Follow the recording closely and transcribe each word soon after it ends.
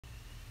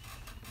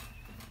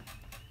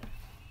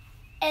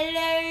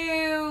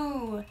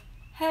Hello!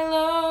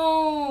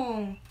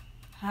 Hello!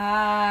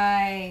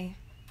 Hi!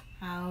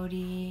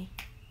 Howdy!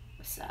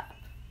 What's up?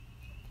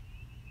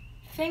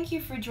 Thank you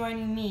for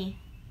joining me,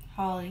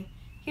 Holly,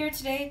 here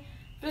today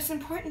for this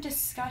important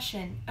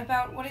discussion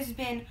about what has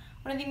been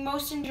one of the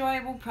most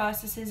enjoyable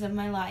processes of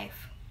my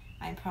life.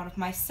 I am proud of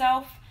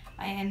myself,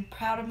 I am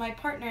proud of my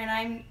partner, and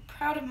I'm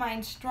proud of my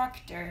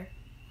instructor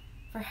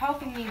for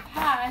helping me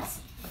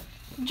pass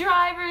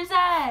driver's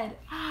ed.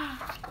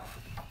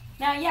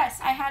 Now, yes,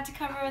 I had to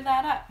cover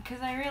that up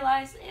because I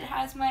realized it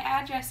has my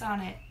address on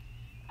it,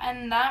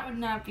 and that would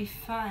not be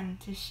fun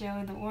to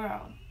show the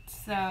world.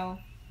 So,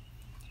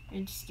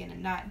 we're just gonna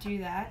not do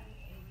that.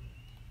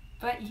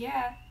 But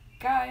yeah,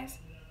 guys,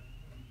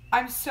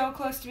 I'm so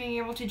close to being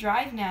able to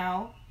drive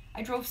now.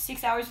 I drove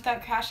 6 hours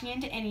without crashing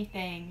into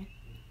anything.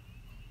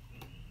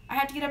 I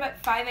had to get up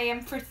at 5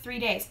 a.m. for 3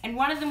 days, and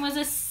one of them was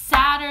a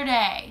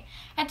Saturday.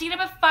 I had to get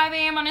up at 5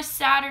 a.m. on a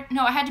Saturday.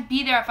 No, I had to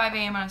be there at 5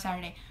 a.m. on a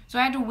Saturday. So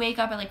I had to wake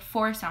up at like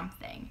 4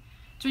 something.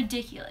 It's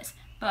ridiculous,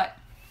 but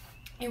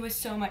it was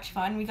so much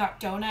fun. We got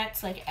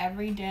donuts like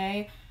every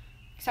day,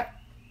 except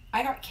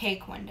I got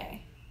cake one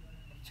day.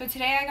 So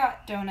today I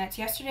got donuts.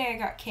 Yesterday I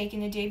got cake,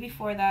 and the day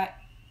before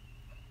that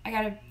I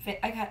got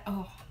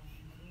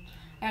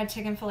a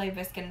chicken filet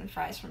biscuit and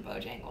fries from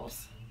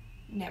Bojangles.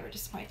 Never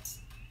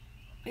disappoints.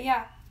 But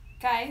yeah,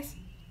 guys,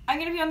 I'm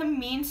gonna be on the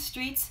mean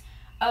streets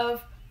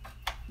of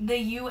the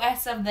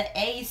US of the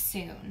A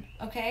soon,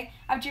 okay?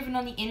 I've driven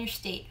on the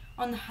interstate,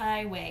 on the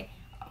highway,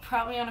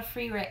 probably on a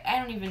freeway. I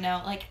don't even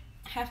know. Like,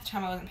 half the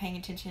time I wasn't paying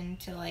attention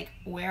to like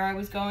where I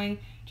was going,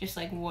 just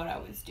like what I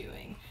was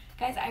doing.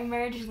 Guys, I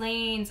merged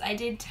lanes, I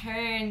did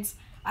turns,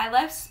 I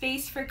left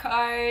space for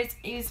cars.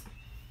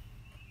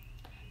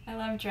 I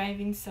love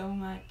driving so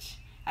much.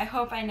 I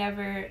hope I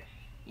never,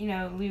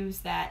 lose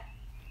that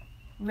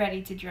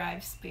ready to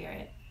drive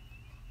spirit.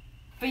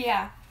 But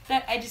yeah,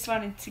 that I just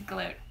wanted to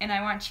gloat, and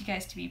I want you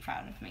guys to be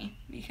proud of me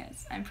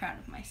because I'm proud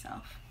of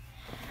myself.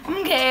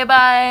 Okay,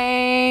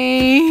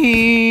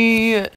 bye.